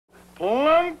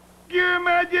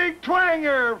magic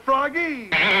twanger, Froggy.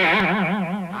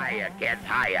 Higher, kids,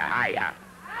 higher.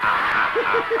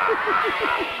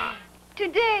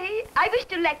 Today, I wish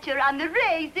to lecture on the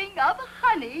raising of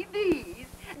honey bees,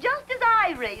 just as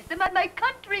I raise them at my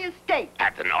country estate.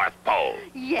 At the North Pole.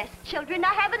 Yes, children,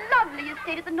 I have a lovely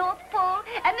estate at the North Pole,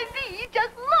 and the bees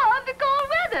just love the cold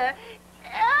weather.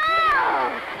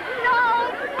 Oh,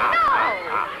 no.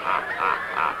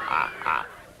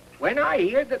 When I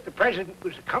heard that the president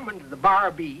was coming to the bar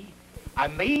bee, I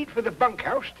made for the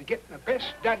bunkhouse to get the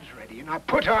best duds ready, and I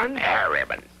put on... Hair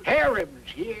ribbons. Hair ribbons,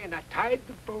 yeah, and I tied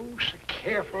the bows so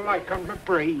careful like on my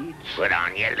braids. Put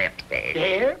on your lipstick.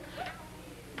 Yeah.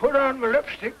 Put on my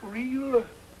lipstick real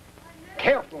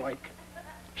careful like.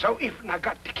 So if I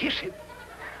got to kiss it,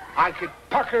 I could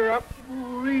pucker up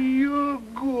real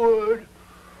good.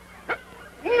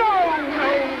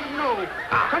 No.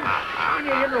 Come on,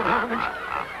 you little harmons.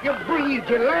 You breathed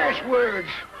your last words.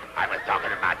 I was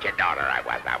talking about your daughter, I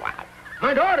was.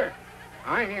 My daughter?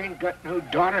 I ain't got no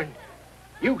daughter.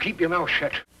 You keep your mouth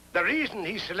shut. The reason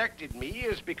he selected me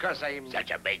is because I'm...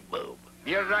 Such a big boob.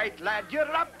 You're right, lad.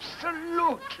 You're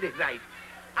absolutely right.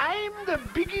 I'm the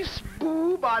biggest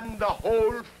boob on the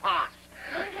whole farce.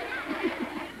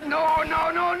 No.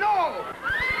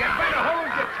 You better hold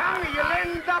your tongue or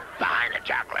you'll end up... Behind the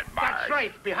chocolate bar. That's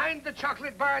right, behind the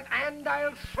chocolate bar, and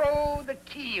I'll throw the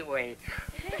key away.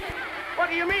 What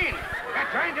do you mean? You're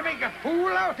trying to make a fool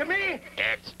out of me?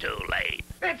 It's too late.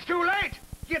 It's too late?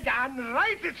 You're darn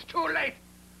right it's too late.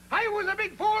 I was a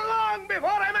big fool long before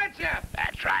I met you.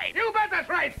 That's right. You bet that's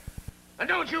right. And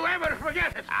don't you ever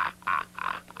forget it.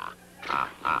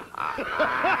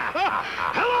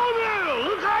 Hello there!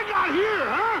 Look what I got here,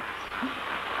 huh?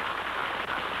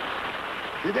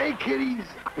 Today, kiddies,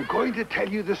 I'm going to tell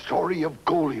you the story of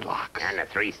Goldilocks. And the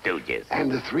Three Stooges. And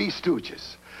the Three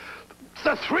Stooges.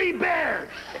 The Three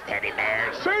Bears. The Teddy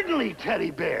Bears. Certainly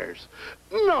Teddy Bears.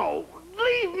 No,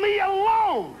 leave me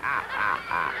alone.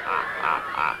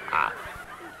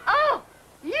 Oh,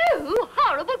 you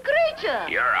horrible creature.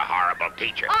 You're a horrible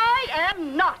teacher. I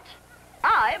am not.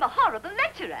 I'm a horrible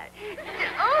lecturer.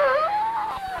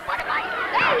 Oh, what am I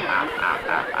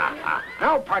saying?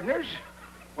 Now, partners,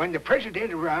 when the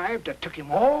president arrived, I took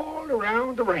him all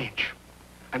around the ranch.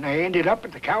 And I ended up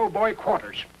at the cowboy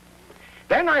quarters.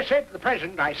 Then I said to the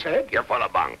president, I said... You're full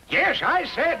of bunk. Yes, I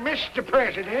said, Mr.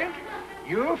 President,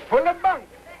 you're full of bunk.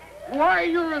 Why,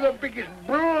 you're the biggest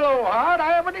blowhard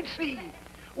I ever did see.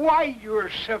 Why,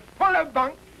 you're so full of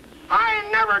bunk. I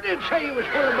never did say you was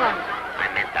full of bunk. I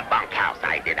meant the bunkhouse.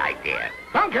 I did.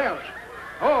 Bunkhouse?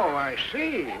 Oh, I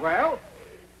see. Well...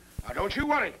 Now, don't you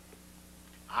worry.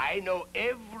 I know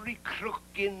every crook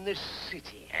in this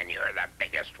city. And you're the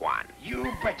biggest one.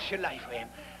 You bet your life I am.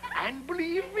 And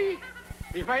believe me,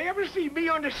 if I ever see me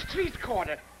on the street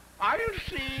corner, I'll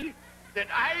see that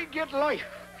I get life.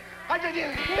 What are you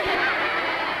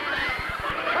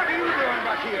doing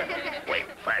back here?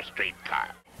 Waiting for a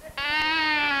streetcar.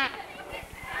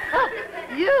 Oh,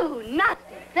 you nasty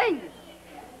thing.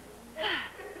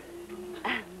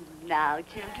 And now,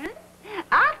 children,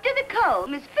 after the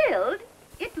comb is filled,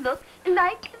 it looks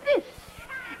like this.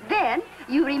 Then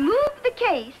you remove the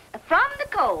case from the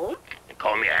comb.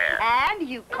 Comb your hair. And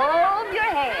you comb your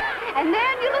hair. And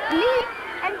then you look neat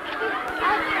and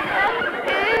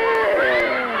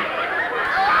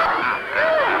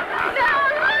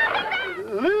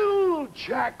Little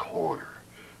Jack Horner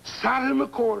sat in the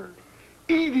corner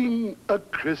eating a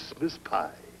Christmas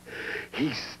pie.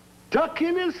 He stuck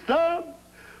in his thumb,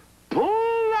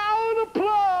 pulled out a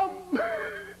plum,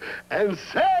 and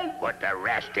said... Put the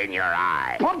rest in your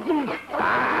eye. Get me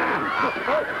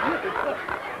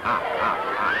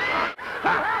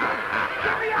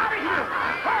out of here!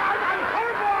 I'm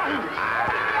colorblind!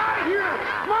 Get me out of here!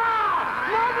 Mom!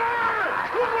 Mother!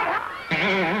 Look what happened!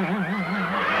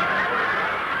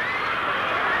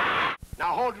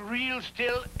 Now hold real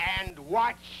still and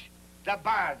watch the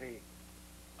Barney.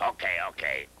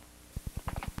 Okay.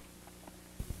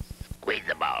 Squeeze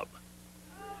the bulb.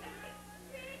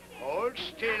 Hold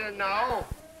still now.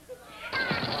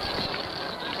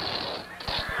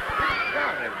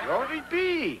 God, what it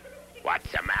be? What's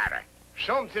the matter?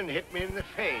 Something hit me in the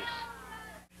face.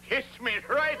 Hit me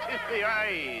right in the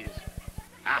eyes.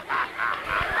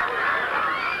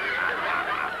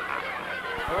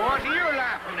 Well, what are you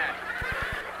laughing at?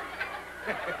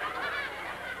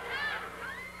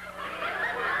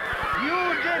 You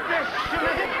did this to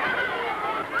me?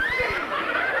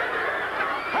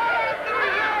 Hold the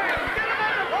reserve! Get him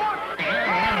on the board!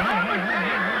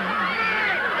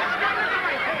 Let's get into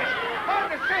my face! All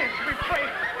the sense we pray!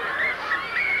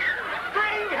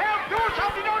 Bring help! Do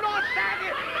something! Don't understand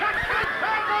it! That's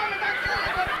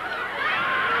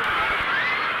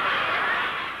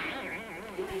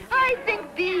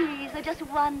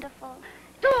wonderful?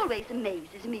 It always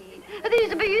amazes me.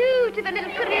 These beautiful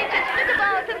little creatures flit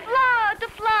about from flower to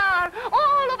flower,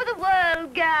 all over the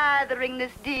world, gathering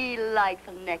this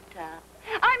delightful nectar.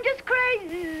 I'm just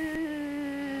crazy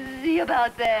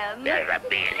about them. There's a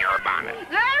bee in your bonnet.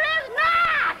 There is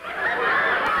not!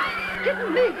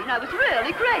 Didn't mean I was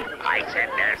really crazy. I said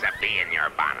there's a bee in your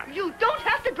bonnet. You don't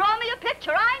have to draw me a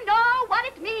picture. I know what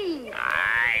it means.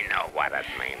 I know what it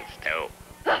means, too.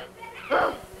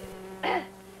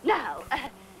 Now,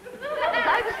 as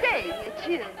I was saying,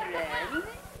 children,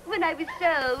 when I was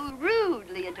so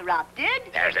rudely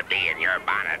interrupted, There's a bee in your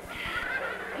bonnet.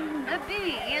 the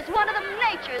bee is one of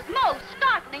nature's most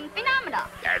startling phenomena.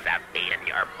 There's a bee in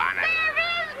your bonnet. There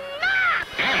is not!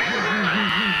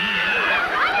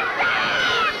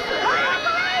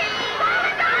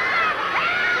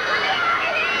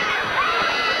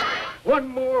 One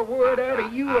more word out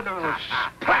of you and I'll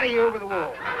splat you over the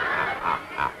wall.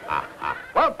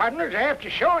 Well, partners, after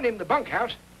showing him the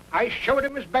bunkhouse, I showed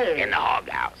him his bed. In the hog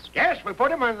house. Yes, we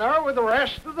put him in there with the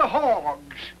rest of the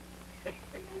hogs.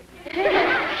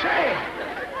 Say,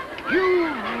 you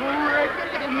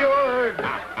reckon your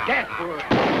death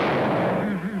would